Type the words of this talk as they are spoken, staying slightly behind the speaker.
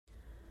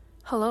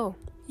Hello,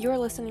 you are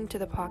listening to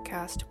the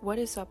podcast What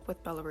is Up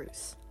with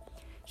Belarus?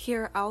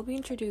 Here, I'll be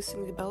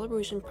introducing the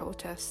Belarusian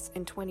protests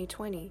in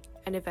 2020,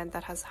 an event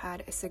that has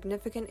had a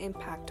significant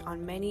impact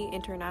on many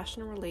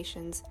international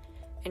relations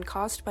and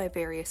caused by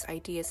various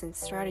ideas and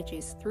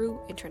strategies through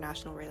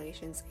international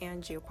relations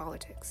and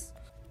geopolitics.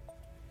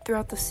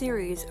 Throughout the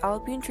series,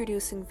 I'll be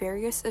introducing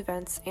various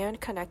events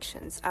and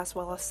connections, as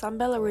well as some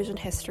Belarusian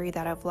history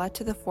that have led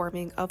to the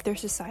forming of their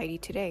society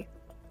today.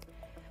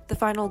 The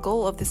final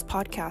goal of this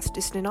podcast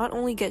is to not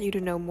only get you to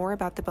know more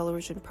about the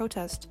Belarusian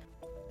protest,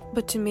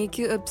 but to make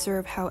you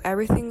observe how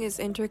everything is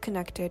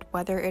interconnected,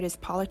 whether it is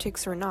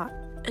politics or not,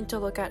 and to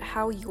look at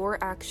how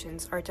your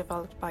actions are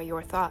developed by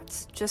your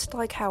thoughts, just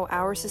like how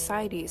our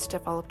society is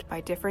developed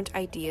by different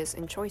ideas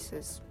and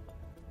choices.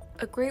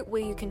 A great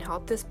way you can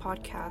help this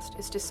podcast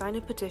is to sign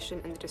a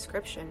petition in the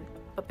description,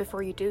 but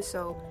before you do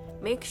so,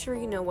 make sure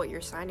you know what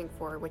you're signing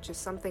for, which is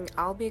something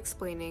I'll be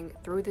explaining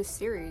through this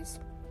series.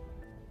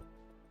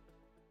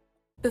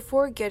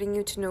 Before getting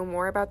you to know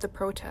more about the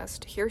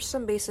protest, here's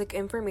some basic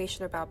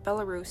information about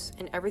Belarus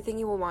and everything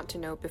you will want to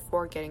know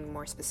before getting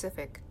more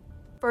specific.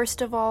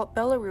 First of all,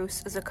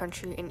 Belarus is a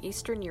country in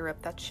Eastern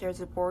Europe that shares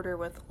a border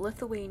with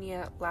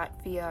Lithuania,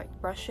 Latvia,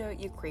 Russia,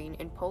 Ukraine,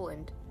 and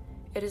Poland.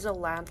 It is a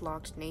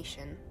landlocked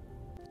nation.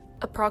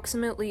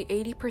 Approximately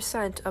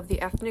 80% of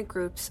the ethnic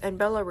groups in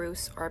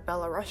Belarus are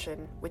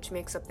Belarusian, which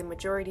makes up the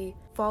majority,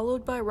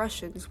 followed by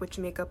Russians, which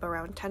make up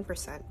around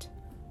 10%.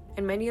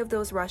 And many of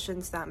those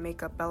Russians that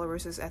make up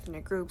Belarus's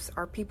ethnic groups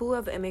are people who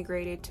have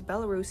immigrated to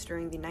Belarus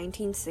during the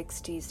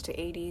 1960s to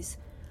 80s,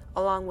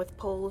 along with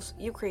Poles,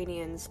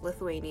 Ukrainians,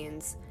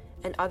 Lithuanians,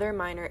 and other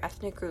minor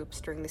ethnic groups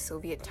during the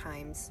Soviet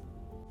times.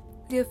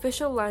 The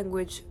official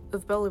language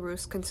of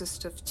Belarus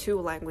consists of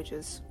two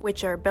languages,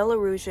 which are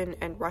Belarusian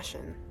and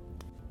Russian.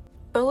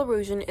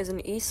 Belarusian is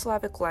an East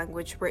Slavic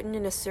language written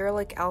in a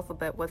Cyrillic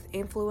alphabet with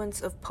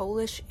influence of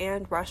Polish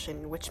and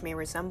Russian, which may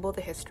resemble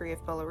the history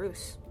of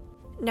Belarus.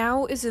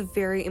 Now is a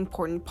very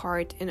important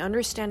part in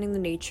understanding the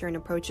nature and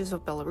approaches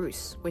of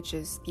Belarus, which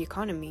is the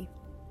economy.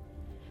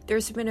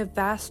 There's been a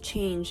vast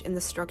change in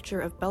the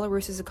structure of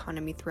Belarus's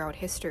economy throughout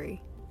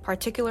history,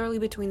 particularly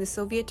between the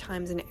Soviet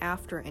times and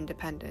after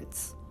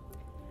independence.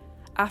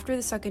 After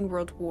the Second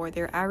World War,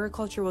 their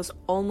agriculture was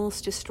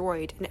almost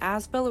destroyed, and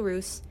as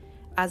Belarus,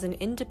 as an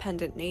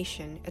independent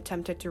nation,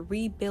 attempted to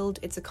rebuild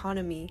its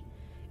economy,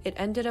 it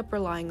ended up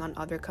relying on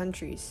other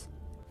countries.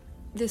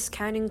 This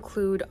can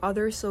include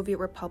other Soviet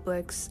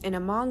republics, and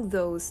among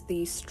those,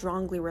 they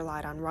strongly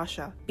relied on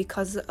Russia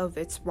because of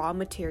its raw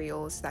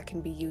materials that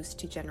can be used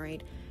to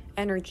generate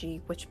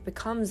energy, which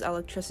becomes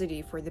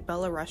electricity for the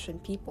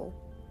Belarusian people.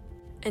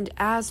 And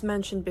as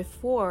mentioned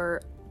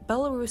before,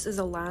 Belarus is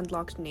a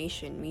landlocked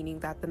nation,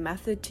 meaning that the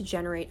method to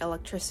generate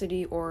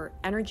electricity or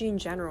energy in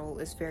general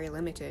is very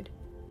limited.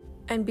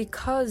 And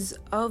because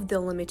of the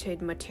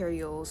limited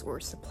materials or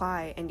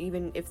supply, and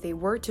even if they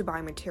were to buy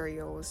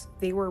materials,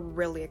 they were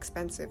really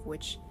expensive,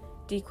 which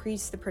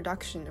decreased the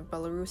production of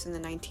Belarus in the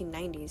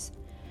 1990s.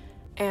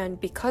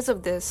 And because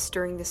of this,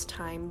 during this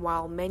time,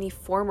 while many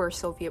former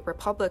Soviet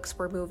republics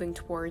were moving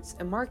towards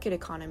a market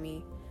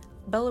economy,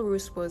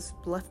 Belarus was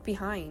left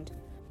behind,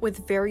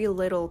 with very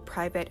little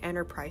private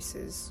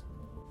enterprises.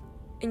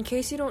 In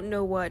case you don't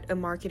know what a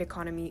market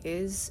economy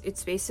is,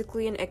 it's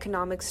basically an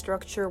economic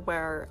structure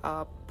where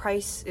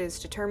price is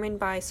determined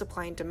by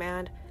supply and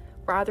demand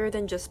rather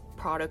than just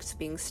products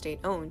being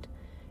state-owned.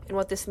 And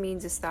what this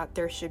means is that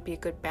there should be a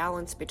good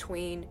balance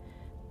between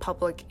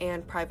public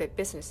and private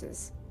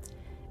businesses.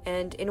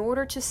 And in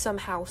order to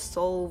somehow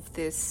solve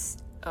this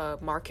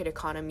market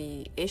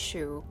economy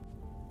issue,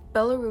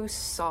 Belarus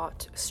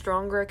sought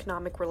stronger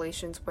economic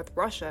relations with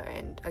Russia,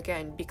 and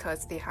again,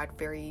 because they had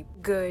very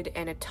good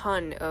and a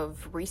ton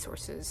of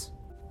resources.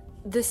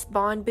 This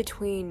bond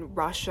between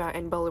Russia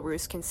and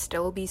Belarus can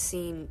still be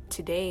seen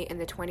today in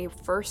the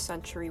 21st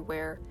century,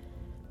 where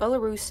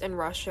Belarus and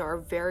Russia are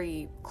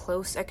very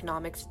close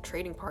economic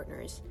trading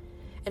partners.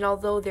 And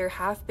although there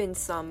have been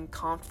some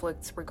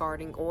conflicts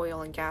regarding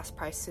oil and gas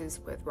prices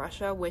with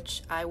Russia,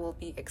 which I will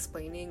be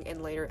explaining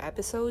in later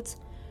episodes,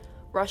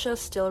 Russia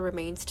still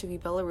remains to be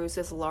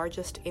Belarus's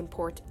largest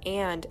import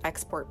and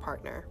export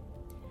partner.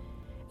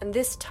 And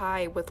this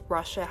tie with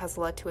Russia has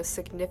led to a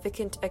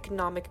significant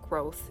economic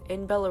growth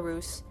in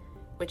Belarus,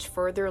 which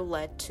further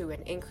led to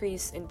an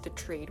increase in the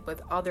trade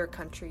with other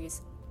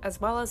countries, as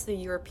well as the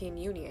European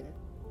Union.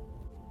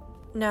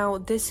 Now,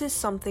 this is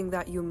something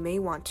that you may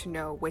want to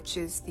know, which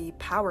is the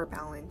power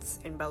balance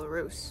in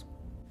Belarus.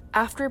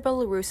 After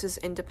Belarus's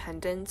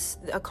independence,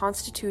 a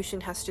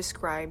constitution has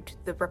described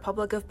the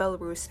Republic of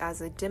Belarus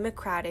as a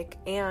democratic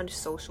and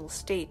social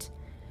state,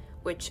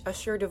 which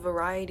assured a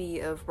variety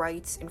of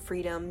rights and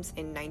freedoms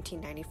in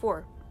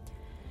 1994.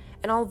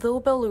 And although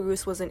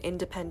Belarus was an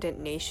independent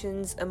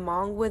nation,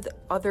 among with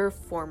other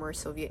former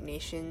Soviet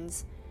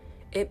nations,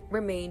 it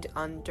remained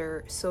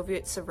under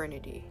Soviet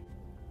sovereignty.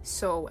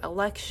 So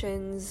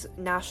elections,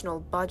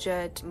 national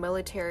budget,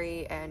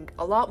 military, and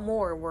a lot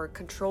more were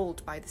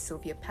controlled by the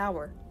Soviet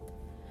power.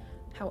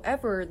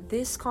 However,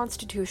 this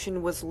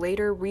constitution was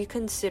later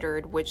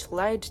reconsidered, which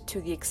led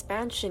to the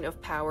expansion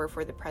of power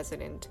for the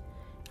president,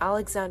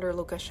 Alexander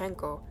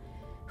Lukashenko,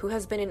 who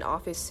has been in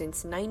office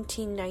since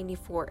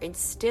 1994 and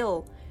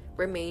still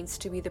remains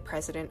to be the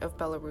president of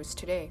Belarus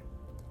today.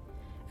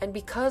 And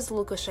because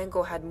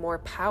Lukashenko had more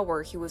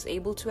power, he was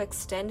able to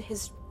extend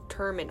his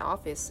term in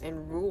office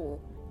and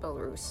rule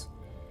Belarus,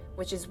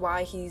 which is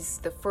why he's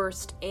the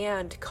first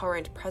and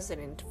current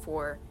president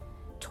for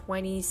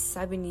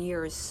 27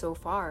 years so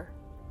far.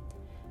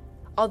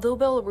 Although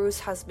Belarus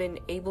has been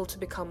able to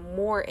become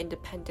more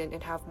independent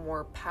and have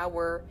more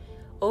power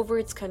over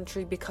its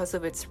country because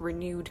of its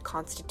renewed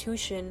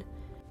constitution,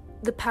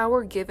 the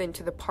power given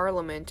to the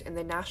parliament and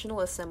the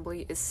National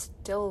Assembly is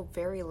still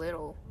very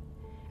little.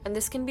 And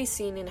this can be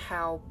seen in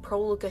how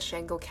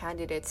pro-Lukashenko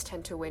candidates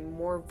tend to win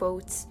more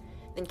votes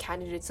than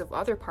candidates of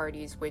other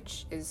parties,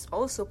 which is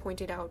also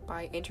pointed out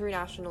by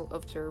international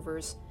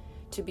observers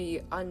to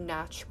be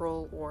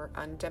unnatural or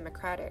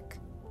undemocratic.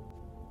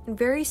 And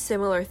very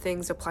similar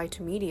things apply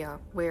to media,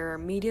 where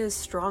media is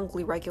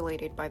strongly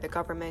regulated by the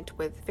government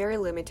with very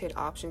limited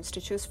options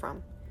to choose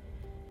from.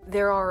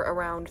 There are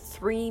around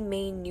 3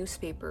 main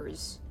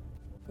newspapers,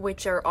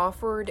 which are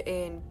offered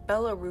in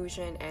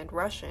Belarusian and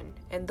Russian,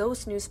 and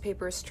those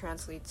newspapers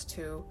translates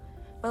to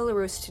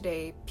Belarus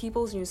Today,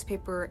 People's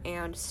Newspaper,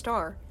 and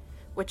Star,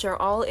 which are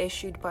all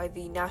issued by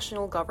the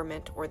national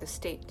government or the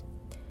state.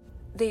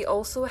 They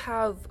also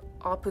have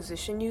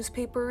opposition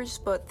newspapers,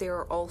 but they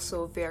are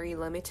also very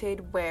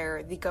limited,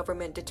 where the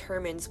government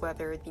determines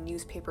whether the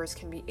newspapers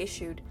can be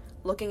issued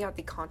looking at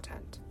the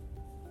content.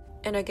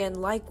 And again,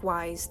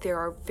 likewise, there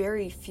are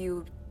very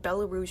few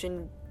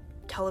Belarusian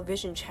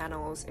television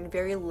channels and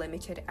very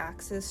limited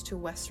access to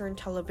Western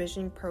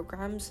television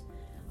programs,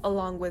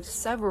 along with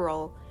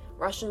several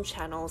Russian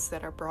channels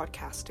that are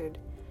broadcasted,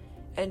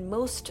 and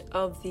most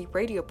of the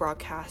radio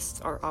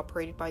broadcasts are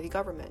operated by the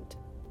government.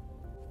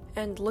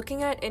 And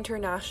looking at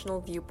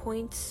international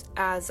viewpoints,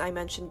 as I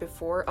mentioned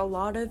before, a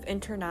lot of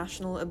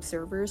international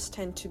observers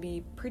tend to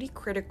be pretty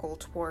critical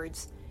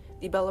towards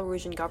the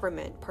Belarusian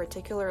government,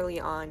 particularly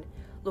on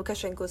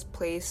Lukashenko's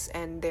place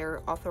and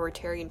their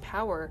authoritarian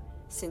power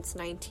since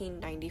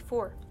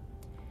 1994.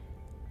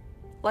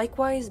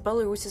 Likewise,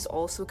 Belarus is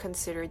also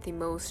considered the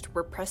most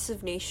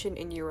repressive nation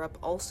in Europe,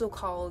 also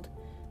called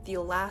the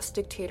last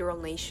dictatorial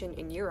nation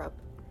in Europe.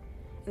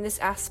 And this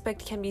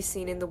aspect can be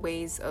seen in the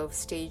ways of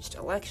staged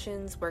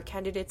elections, where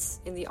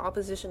candidates in the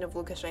opposition of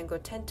Lukashenko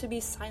tend to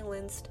be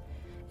silenced,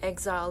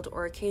 exiled,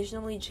 or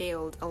occasionally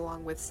jailed,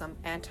 along with some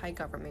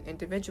anti-government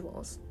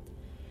individuals.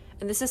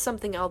 And this is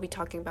something I'll be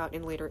talking about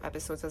in later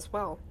episodes as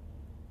well.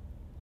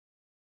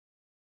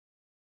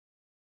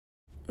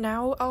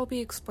 Now I'll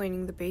be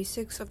explaining the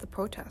basics of the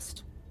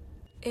protest.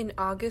 In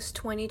August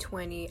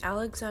 2020,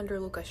 Alexander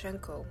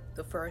Lukashenko,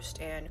 the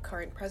first and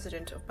current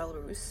president of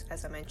Belarus,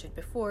 as I mentioned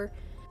before,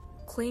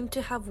 claimed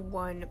to have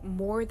won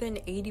more than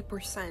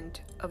 80%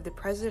 of the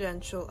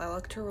presidential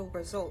electoral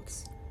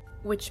results,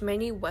 which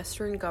many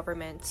Western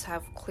governments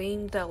have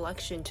claimed the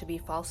election to be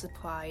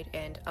falsified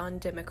and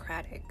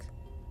undemocratic.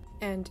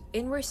 And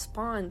in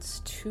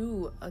response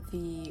to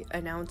the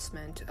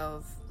announcement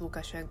of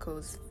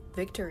Lukashenko's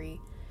victory,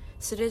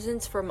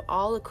 citizens from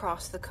all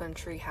across the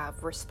country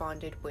have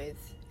responded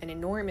with an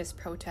enormous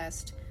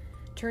protest,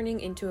 turning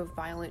into a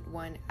violent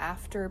one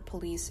after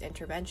police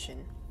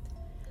intervention.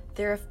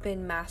 There have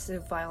been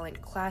massive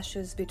violent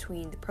clashes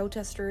between the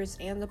protesters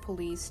and the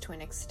police, to an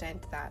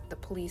extent that the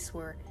police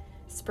were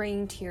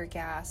spraying tear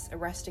gas,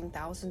 arresting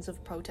thousands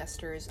of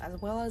protesters,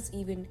 as well as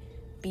even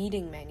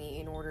beating many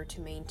in order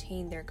to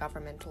maintain their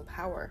governmental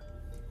power.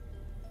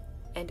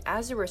 And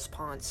as a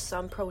response,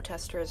 some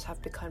protesters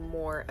have become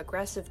more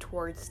aggressive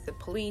towards the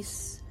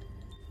police,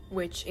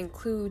 which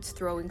includes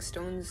throwing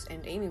stones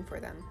and aiming for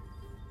them.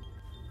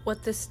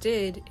 What this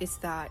did is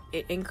that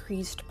it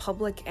increased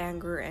public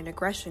anger and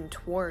aggression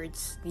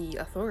towards the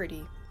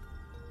authority.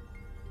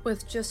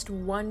 With just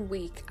 1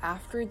 week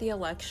after the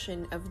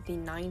election of the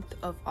 9th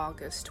of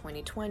August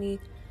 2020,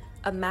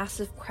 a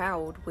massive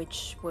crowd,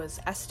 which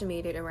was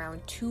estimated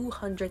around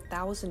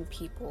 200,000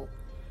 people,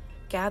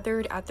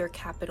 gathered at their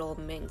capital,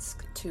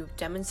 Minsk, to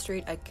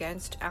demonstrate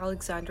against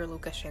Alexander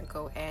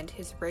Lukashenko and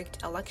his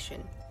rigged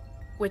election,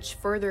 which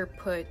further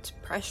put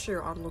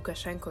pressure on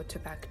Lukashenko to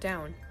back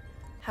down.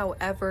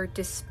 However,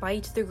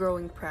 despite the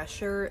growing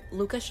pressure,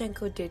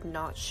 Lukashenko did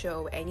not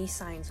show any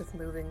signs of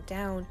moving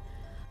down,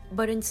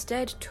 but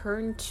instead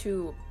turned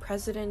to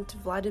President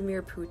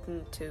Vladimir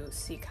Putin to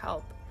seek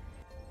help.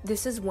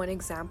 This is one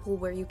example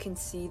where you can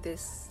see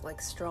this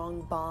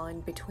strong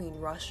bond between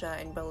Russia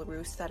and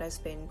Belarus that has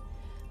been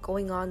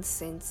going on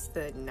since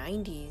the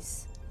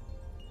 90s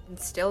and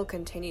still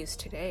continues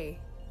today.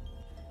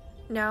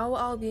 Now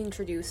I'll be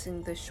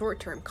introducing the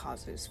short-term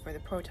causes for the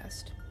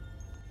protest.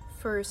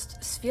 First,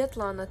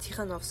 Svetlana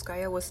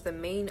Tikhanovskaya was the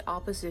main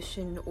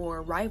opposition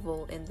or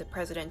rival in the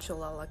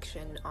presidential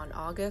election on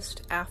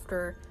August,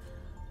 after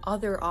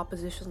other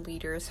opposition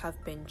leaders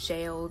have been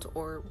jailed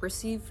or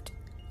received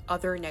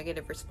other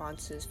negative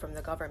responses from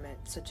the government,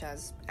 such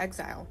as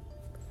exile.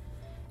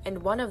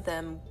 And one of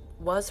them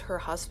was her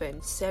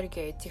husband,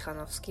 Sergei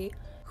Tikhanovsky,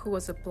 who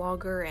was a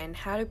blogger and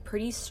had a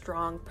pretty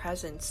strong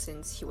presence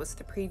since he was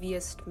the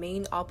previous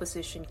main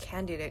opposition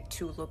candidate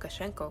to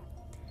Lukashenko.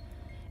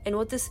 And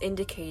what this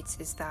indicates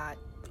is that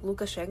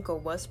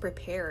Lukashenko was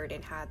prepared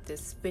and had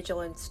this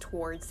vigilance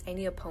towards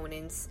any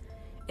opponents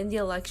in the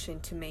election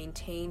to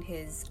maintain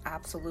his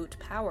absolute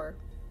power.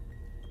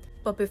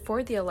 But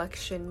before the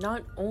election,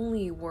 not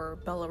only were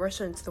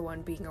Belarusians the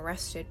one being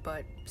arrested,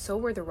 but so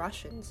were the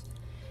Russians.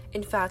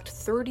 In fact,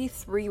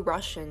 33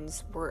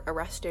 Russians were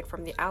arrested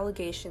from the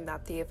allegation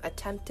that they have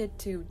attempted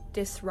to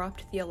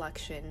disrupt the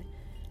election,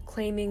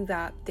 claiming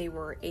that they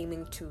were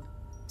aiming to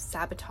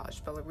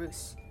sabotage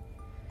Belarus.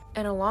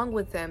 And along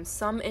with them,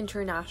 some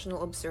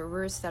international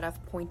observers that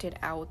have pointed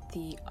out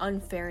the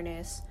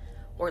unfairness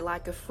or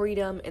lack of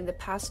freedom in the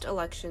past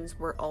elections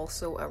were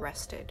also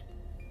arrested.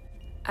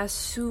 As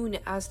soon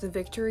as the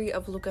victory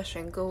of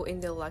Lukashenko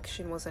in the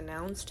election was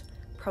announced,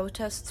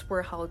 protests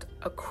were held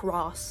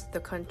across the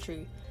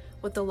country,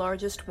 with the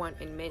largest one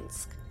in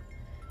Minsk.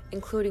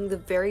 Including the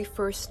very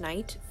first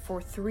night,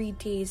 for 3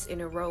 days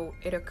in a row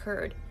it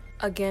occurred,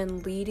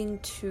 again leading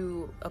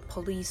to a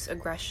police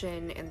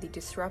aggression and the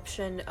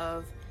disruption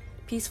of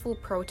peaceful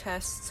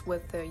protests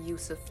with the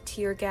use of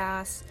tear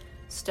gas,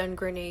 stun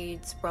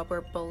grenades,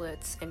 rubber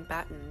bullets, and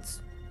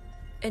batons.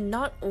 And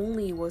not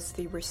only was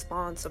the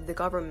response of the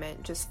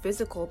government just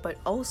physical, but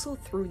also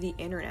through the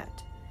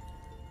internet.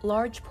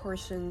 Large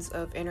portions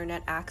of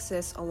internet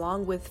access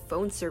along with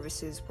phone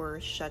services were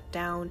shut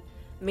down,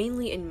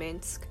 mainly in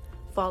Minsk,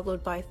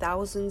 followed by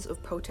thousands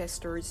of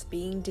protesters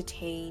being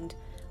detained,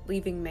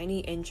 leaving many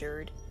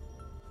injured.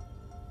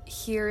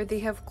 Here they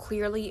have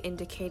clearly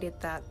indicated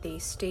that they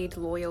stayed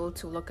loyal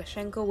to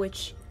Lukashenko,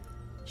 which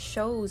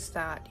shows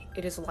that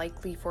it is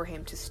likely for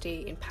him to stay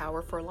in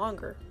power for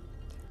longer.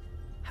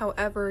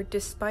 However,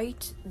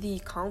 despite the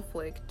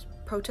conflict,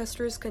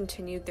 protesters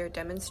continued their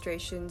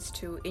demonstrations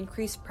to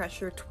increase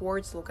pressure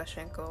towards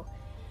Lukashenko.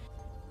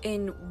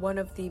 In one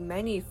of the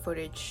many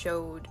footage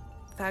showed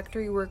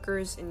factory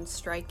workers in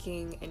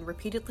striking and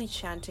repeatedly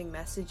chanting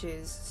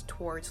messages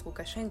towards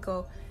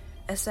Lukashenko,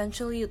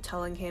 essentially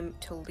telling him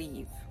to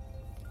leave.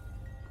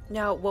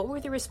 Now, what were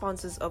the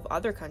responses of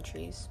other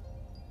countries?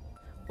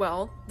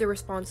 Well, the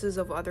responses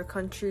of other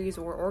countries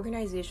or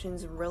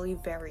organizations really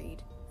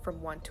varied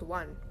from one to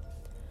one.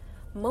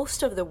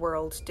 Most of the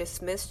world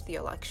dismissed the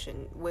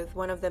election, with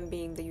one of them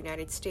being the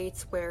United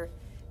States, where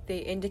they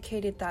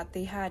indicated that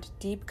they had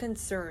deep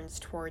concerns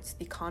towards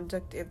the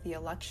conduct of the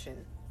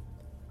election.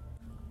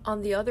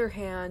 On the other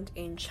hand,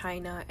 in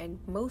China and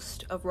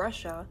most of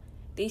Russia,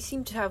 they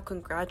seem to have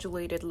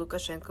congratulated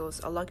Lukashenko's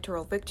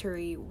electoral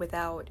victory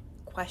without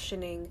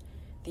questioning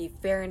the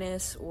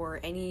fairness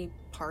or any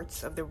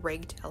parts of the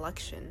rigged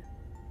election.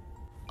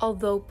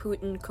 Although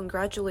Putin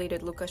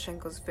congratulated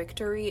Lukashenko's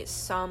victory,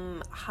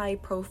 some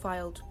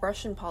high-profile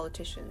Russian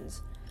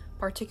politicians,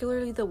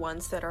 particularly the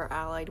ones that are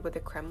allied with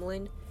the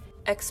Kremlin,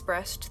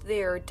 expressed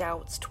their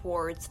doubts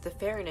towards the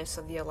fairness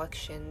of the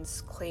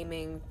elections,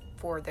 claiming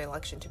for the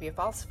election to be a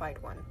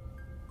falsified one.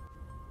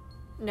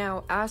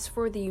 Now, as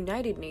for the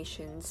United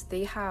Nations,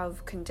 they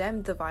have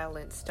condemned the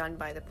violence done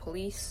by the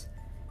police,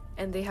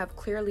 and they have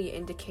clearly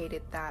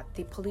indicated that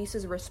the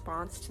police's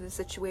response to the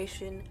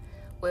situation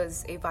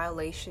was a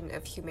violation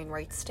of human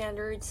rights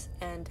standards,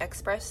 and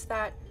expressed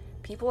that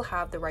people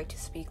have the right to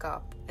speak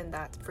up and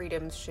that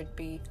freedoms should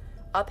be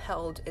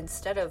upheld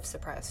instead of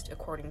suppressed,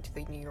 according to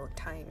the New York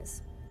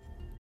Times.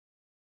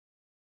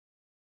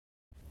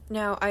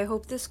 Now, I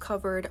hope this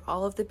covered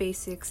all of the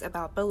basics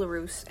about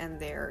Belarus and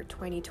their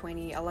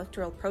 2020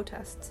 electoral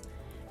protests,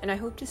 and I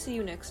hope to see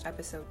you next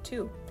episode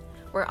too,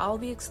 where I'll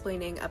be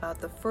explaining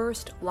about the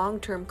first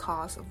long-term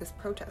cause of this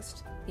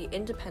protest, the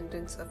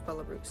independence of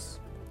Belarus.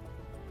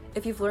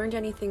 If you've learned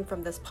anything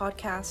from this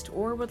podcast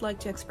or would like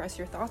to express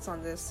your thoughts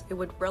on this, it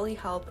would really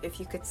help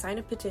if you could sign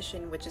a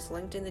petition, which is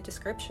linked in the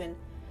description,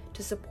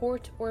 to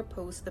support or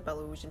oppose the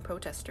Belarusian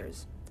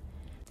protesters.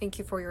 Thank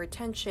you for your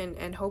attention,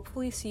 and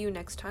hopefully see you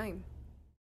next time.